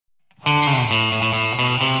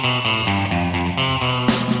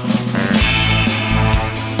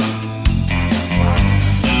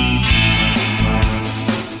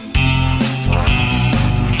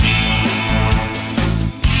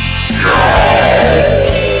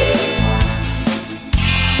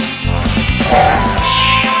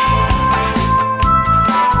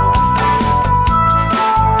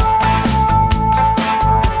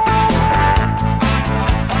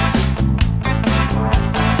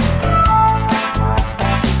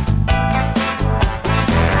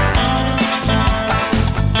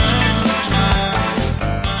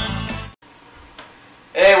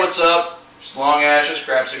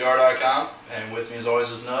crapcigar.com, and with me as always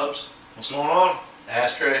is Nubs. What's going on?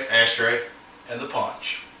 Ashtray. Ashtray. And the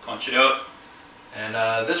Punch. Punch it up. And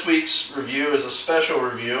this week's review is a special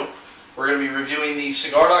review. We're going to be reviewing the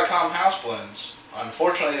cigar.com house blends.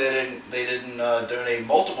 Unfortunately, they didn't donate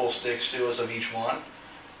multiple sticks to us of each one,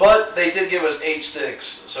 but they did give us 8 sticks,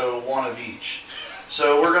 so one of each.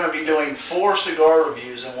 So we're going to be doing 4 cigar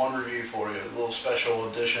reviews in one review for you, a little special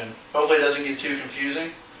edition. Hopefully it doesn't get too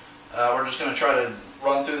confusing. We're just going to try to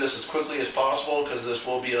run through this as quickly as possible because this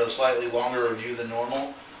will be a slightly longer review than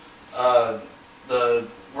normal. We're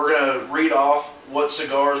going to read off what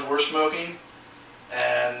cigars we're smoking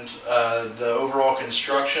and the overall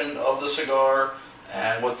construction of the cigar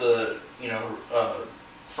and what the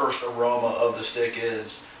first aroma of the stick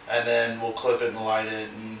is, and then we'll clip it and light it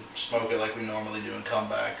and smoke it like we normally do and come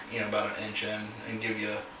back about an inch in and give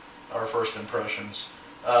you our first impressions.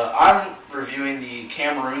 I'm reviewing the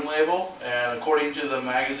Cameroon label, and according to the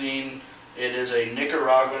magazine it is a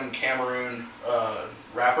Nicaraguan Cameroon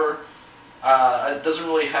wrapper. It doesn't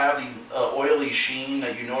really have the oily sheen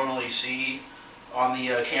that you normally see on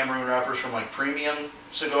the Cameroon wrappers from like premium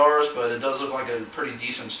cigars, but it does look like a pretty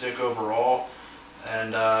decent stick overall,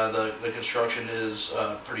 and the construction is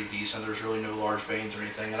pretty decent. There's really no large veins or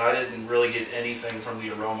anything, and I didn't really get anything from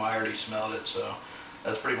the aroma. I already smelled it, so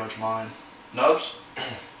that's pretty much mine. Nubs?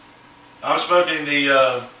 I'm smoking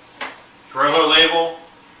the Rojo label,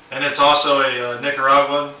 and it's also a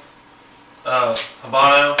Nicaraguan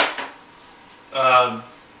Habano.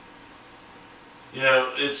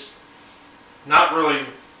 It's not really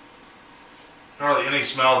hardly any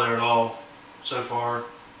smell there at all so far.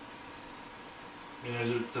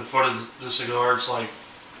 The foot of the cigar, it's like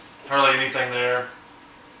hardly anything there.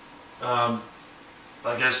 I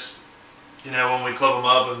guess when we clip them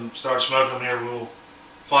up and start smoking them here, we'll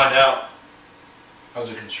find out. How's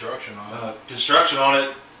the construction on it? Construction on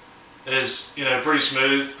it is pretty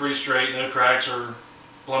smooth, pretty straight, no cracks or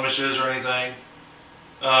blemishes or anything.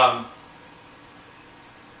 I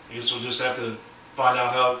guess we'll just have to find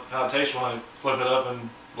out how it tastes when I flip it up and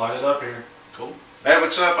light it up here. Cool. Hey,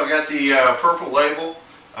 what's up? I got the purple label.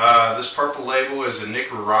 This purple label is a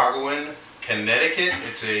Nicaraguan Connecticut.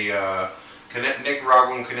 It's a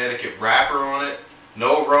Nicaraguan Connecticut wrapper on it.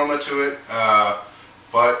 No aroma to it,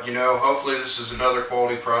 but hopefully this is another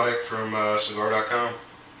quality product from cigar.com.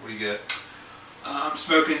 What do you get? I'm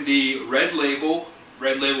smoking the red label.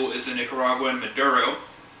 Red label is a Nicaraguan Maduro,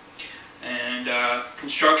 and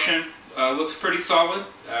construction looks pretty solid.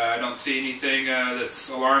 I don't see anything that's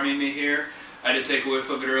alarming me here. I did take a whiff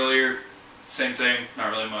of it earlier. Same thing,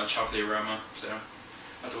 not really much off the aroma, so I'll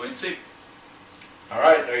have to wait and see.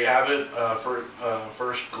 Alright, there you have it.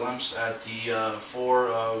 First glimpse at the 4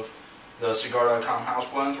 of the cigar.com house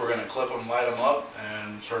blends. We're going to clip them, light them up,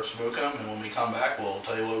 and start smoking them, and when we come back we'll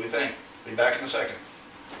tell you what we think. Be back in a second.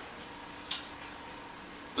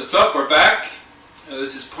 What's up? We're back.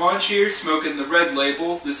 This is Punch here, smoking the red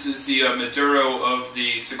label. This is the Maduro of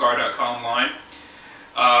the cigar.com line.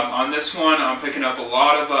 On this one, I'm picking up a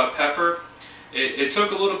lot of pepper. It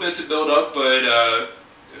took a little bit to build up, but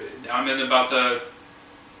I'm in about the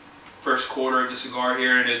first quarter of the cigar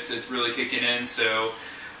here, and it's really kicking in. So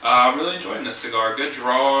I'm really enjoying this cigar. Good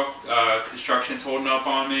draw, construction's holding up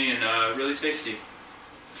on me, and really tasty.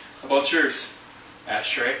 How about yours,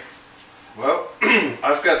 Ashtray? Well,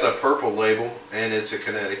 I've got the purple label, and it's a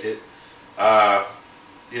Connecticut. I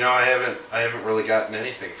haven't really gotten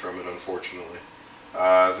anything from it, unfortunately.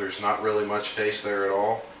 There's not really much taste there at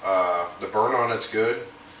all. The burn on it's good,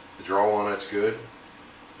 the draw on it's good,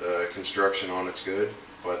 the construction on it's good,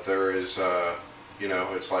 but there is,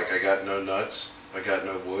 it's like I got no nuts, I got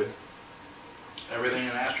no wood. Everything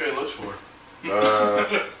an Ashtray looks for.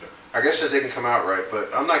 I guess it didn't come out right,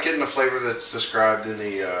 but I'm not getting the flavor that's described in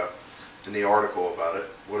the article about it.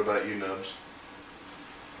 What about you, Nubs?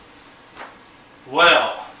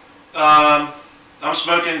 Well, I'm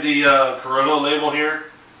smoking the Corojo label here.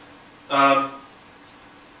 Kind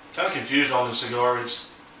of confused on the cigar.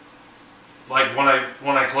 It's like when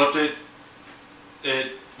I clipped it,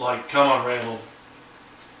 it like come unraveled.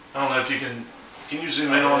 I don't know if you can you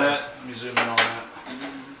zoom in on that? Let me zoom in on that.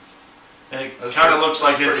 And it kind of looks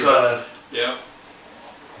like it's yeah.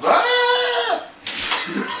 Ah!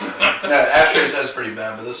 Yeah, Ashtray's head's pretty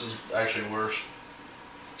bad, but this is actually worse.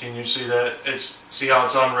 Can you see that? See how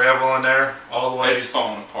it's unraveling there all the way? It's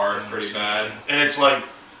falling apart pretty bad. And it's like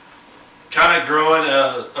kind of growing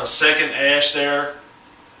a second ash there.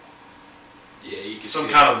 Yeah, you can some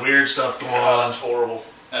see kind of weird stuff going on. That's horrible.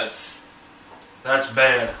 That's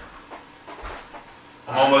bad.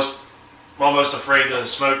 I'm almost afraid to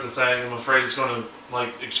smoke the thing. I'm afraid it's going to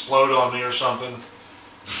like explode on me or something.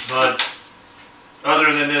 But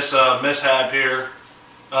other than this mishap here,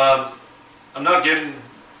 I'm not getting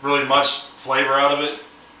really much flavor out of it.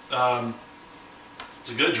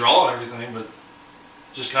 It's a good draw and everything, but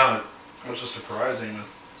just kind of... Which is surprising with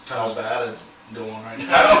how bad it's going right now.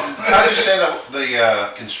 How do you say that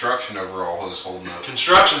the construction overall is holding up?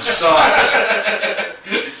 Construction sucks.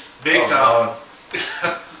 Big time.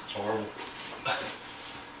 It's horrible.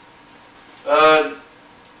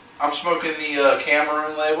 I'm smoking the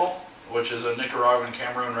Cameroon label, which is a Nicaraguan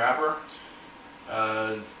Cameroon wrapper.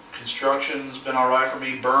 Construction's been alright for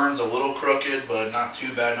me. Burns a little crooked, but not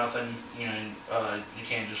too bad. Nothing you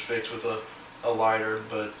can't just fix with a lighter.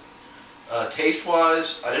 But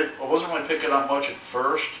taste-wise, I wasn't really picking up much at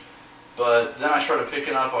first, but then I started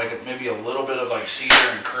picking up like maybe a little bit of like cedar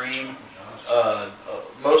and cream.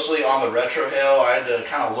 Mostly on the retrohale. I had to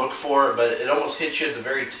kind of look for it, but it almost hits you at the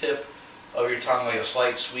very tip of your tongue, like a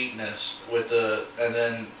slight sweetness and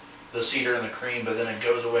then the cedar and the cream, but then it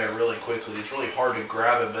goes away really quickly. It's really hard to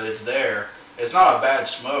grab it, but it's there. It's not a bad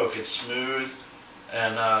smoke. It's smooth,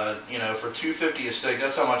 and for $2.50 a stick,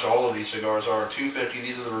 that's how much all of these cigars are. $2.50.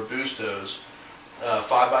 These are the Robustos,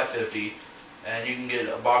 5x50, and you can get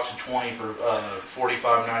a box of 20 for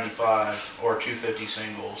 $45.95 or $2.50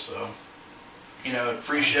 singles. So,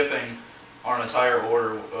 free shipping on an entire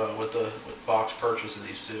order with box purchase of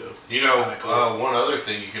these two. Cool. One other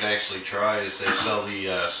thing you could actually try is they sell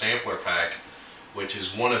the sampler pack, which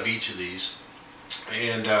is one of each of these,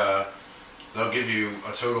 and they'll give you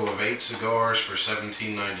a total of 8 cigars for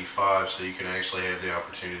 $17.95, so you can actually have the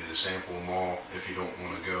opportunity to sample them all if you don't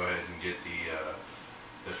want to go ahead and get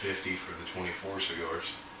the 50 for the 24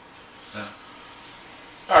 cigars. Yeah.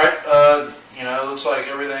 Alright, it looks like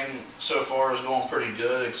everything so far is going pretty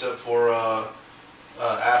good, except for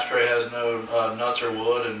Ashtray has no nuts or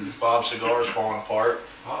wood, and Bob's cigar is falling apart.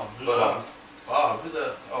 Bob, Bob, who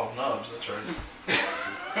the... Oh, Nubs, that's right.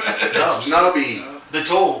 It's Nubby. The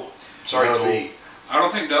Tool. Sorry, Nubby. Tool. I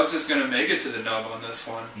don't think Nubs is going to make it to the nub on this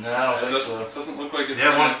one. No, I don't think so. Doesn't look like it's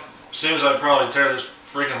as soon as I probably tear this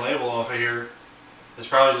freaking label off of here, it's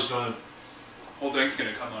probably just going to... Whole thing's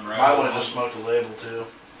going to come unraveled. Might want to just smoke the label, too.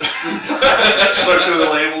 Smoke through the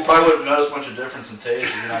label. Probably wouldn't notice much of difference in taste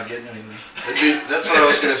if you're not getting anything. That's what I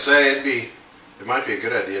was going to say. It might be a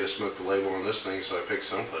good idea to smoke the label on this thing so I pick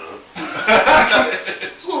something up.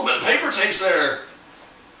 There's a little bit of paper taste there.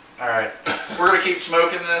 Alright, we're going to keep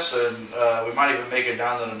smoking this, and we might even make it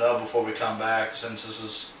down to the nub before we come back, since this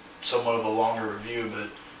is somewhat of a longer review, but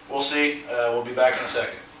we'll see. We'll be back in a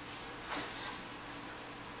second.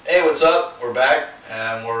 Hey, what's up? We're back,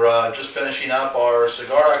 and we're just finishing up our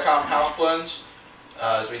Cigar.com house blends.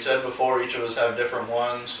 As we said before, each of us have different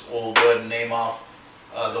ones. We'll go ahead and name off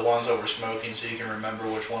the ones that we're smoking so you can remember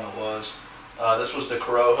which one it was. This was the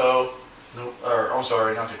Corojo. Nope. Or, I'm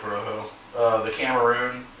sorry, not the Corojo. The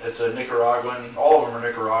Cameroon. It's a Nicaraguan. All of them are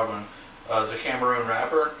Nicaraguan. It's a Cameroon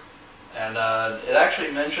wrapper. And it actually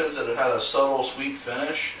mentions that it had a subtle sweet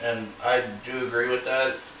finish, and I do agree with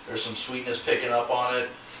that. There's some sweetness picking up on it.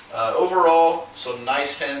 Overall, some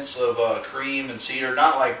nice hints of cream and cedar.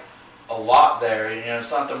 Not like a lot there.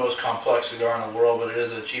 It's not the most complex cigar in the world, but it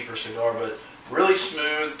is a cheaper cigar. But really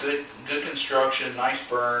smooth, good construction, nice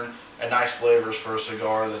burn, and nice flavors for a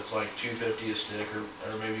cigar that's like $2.50 a stick, or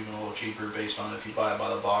maybe even a little cheaper based on if you buy it by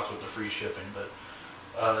the box with the free shipping. But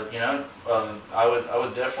I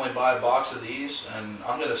would definitely buy a box of these, and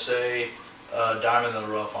I'm gonna say diamond in the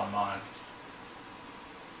rough on mine.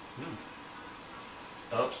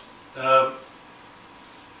 Oops.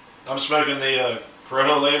 I'm smoking the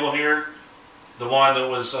Corojo label here, the one that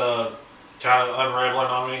was kind of unraveling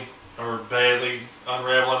on me, or badly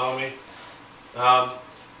unraveling on me.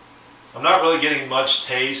 I'm not really getting much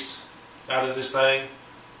taste out of this thing,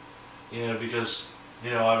 because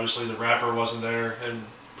obviously the wrapper wasn't there, and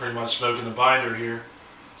pretty much smoking the binder here.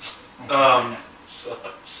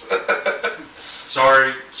 Sucks.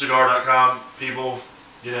 Sorry, Cigar.com people.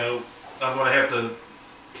 I'm going to have to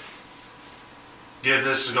give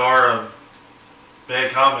this cigar a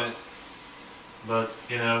bad comment, but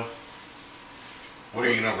What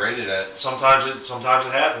are you going to rate it at? sometimes it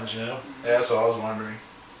happens. Yeah, that's what I was wondering.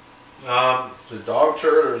 Is Is it dog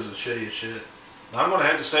turd or is it shitty as shit? I'm going to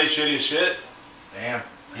have to say shitty as shit. Damn.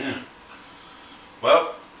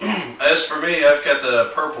 Well, as for me, I've got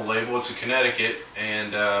the purple label. It's a Connecticut,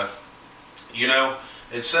 and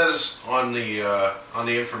it says on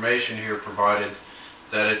the information here provided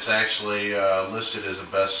that it's actually listed as a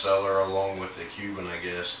bestseller along with the Cuban, I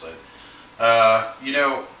guess. But I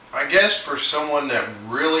guess for someone that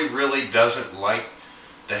really, really doesn't like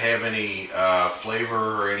to have any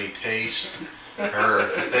flavor or any taste, or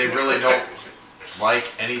they really don't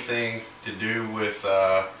like anything to do with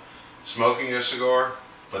smoking a cigar,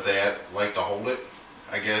 but they like to hold it,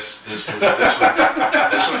 I guess this would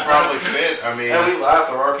probably fit. I mean, yeah, we laugh.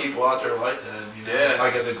 There are people out there like that. You know? Yeah.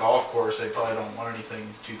 Like at the golf course, they probably don't want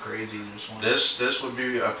anything too crazy. They just want this would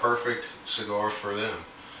be a perfect cigar for them.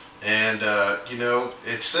 And you know,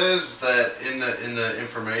 it says that in the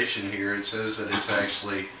information here, it says that it's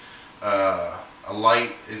actually a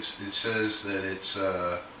light. It says that it's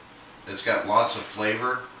got lots of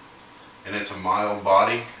flavor, and it's a mild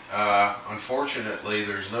body. Unfortunately,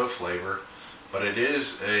 there's no flavor, but it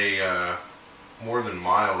is a more than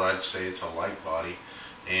mild. I'd say it's a light body.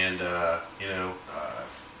 And you know,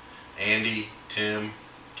 Andy, Tim,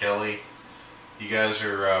 Kelly, you guys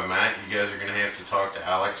are Matt. You guys are gonna have to talk to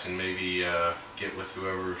Alex and maybe get with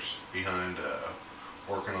whoever's behind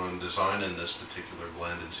working on designing this particular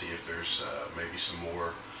blend and see if there's maybe some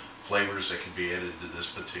more flavors that could be added to this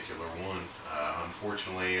particular one.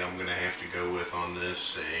 Unfortunately, I'm gonna have to go with on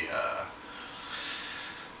this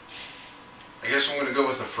I guess I'm gonna go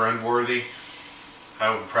with a friend worthy.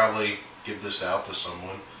 I would probably give this out to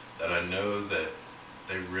someone that I know that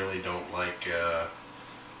they really don't like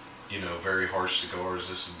you know, very harsh cigars.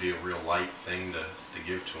 This would be a real light thing to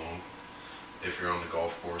give to them. If you're on the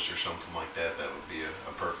golf course or something like that, that would be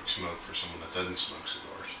a perfect smoke for someone that doesn't smoke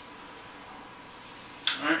cigars.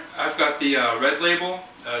 Alright, I've got the red label.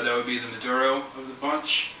 That would be the Maduro of the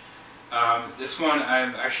bunch. This one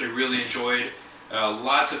I've actually really enjoyed.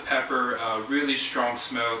 Lots of pepper, really strong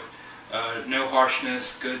smoke, no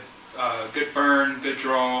harshness, good burn, good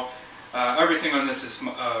draw. Everything on this is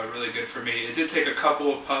really good for me. It did take a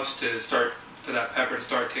couple of puffs for that pepper to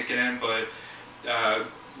start kicking in, but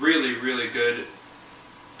really, really good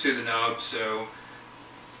to the nub. So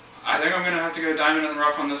I think I'm gonna have to go diamond in the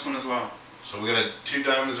rough on this one as well. So we got 2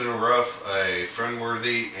 diamonds in a rough, a friend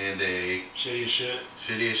worthy, and a Shitty as shit.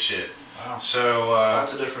 shitty as shit. wow. So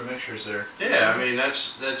Lots of different mixtures there. yeah, I mean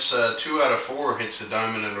that's 2 out of 4 hits a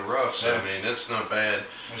diamond in a rough. So Yeah. I mean that's not bad.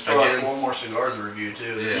 We still Again- have 4 more cigars to review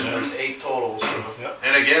too. Yeah. There's 8 total. So. Yep.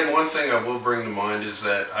 And again, one thing I will bring to mind is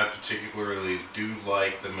that I particularly do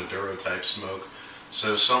like the Maduro type smoke.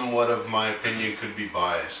 So somewhat of my opinion could be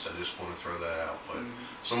biased. I just want to throw that out. But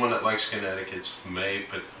someone that likes Connecticut's may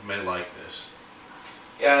like this.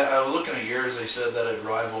 Yeah, I was looking at yours. They said that it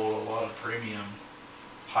rivaled a lot of premium,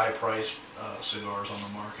 high-priced cigars on the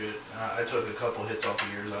market. I took a couple hits off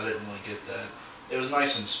of yours. I didn't really get that. It was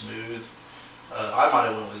nice and smooth. I might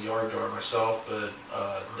have went with Yard Guard myself, but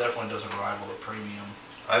definitely doesn't rival the premium.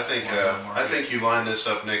 I think you line this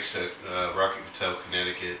up next to Rocky Patel,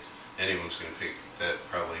 Connecticut. Anyone's going to pick that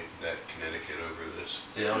Connecticut over this.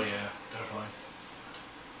 Yeah, oh yeah, definitely.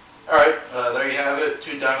 Alright, there you have it.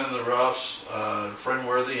 2 diamond in the roughs, friend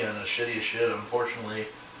worthy and a shitty as shit. Unfortunately,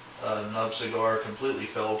 nub cigar completely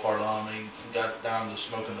fell apart on me. Got down to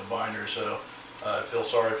smoking the binder, so I feel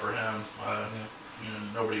sorry for him. You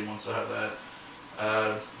know, nobody wants to have that.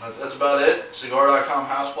 That's about it. Cigar.com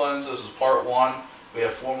house blends. This is part 1. We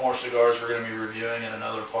have 4 more cigars we're going to be reviewing in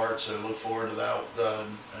another part, so look forward to that.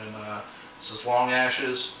 This is Long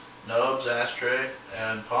Ashes, Nubs, Ashtray,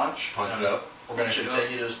 and Punch. Punch and it up. We're going to Punch it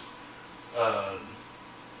continue to...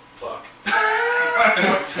 fuck.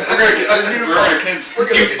 We're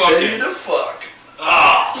going to continue to fuck.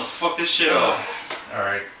 Ah, fuck this shit up.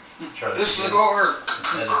 Alright. Try This to cigar.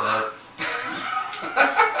 edit that.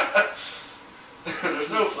 There's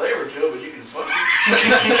no flavor to it, but you can fuck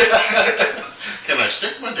it. Can I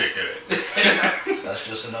stick my dick in it? That's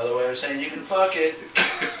just another way of saying you can fuck it.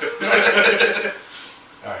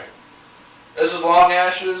 Alright. This is Long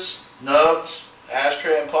Ashes, Nubs,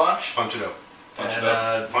 Ashtray, and Punch. Punch it up. Punch it And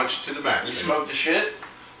up. Punch it to the max. we baby. smoked the shit.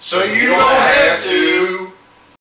 So you don't have to.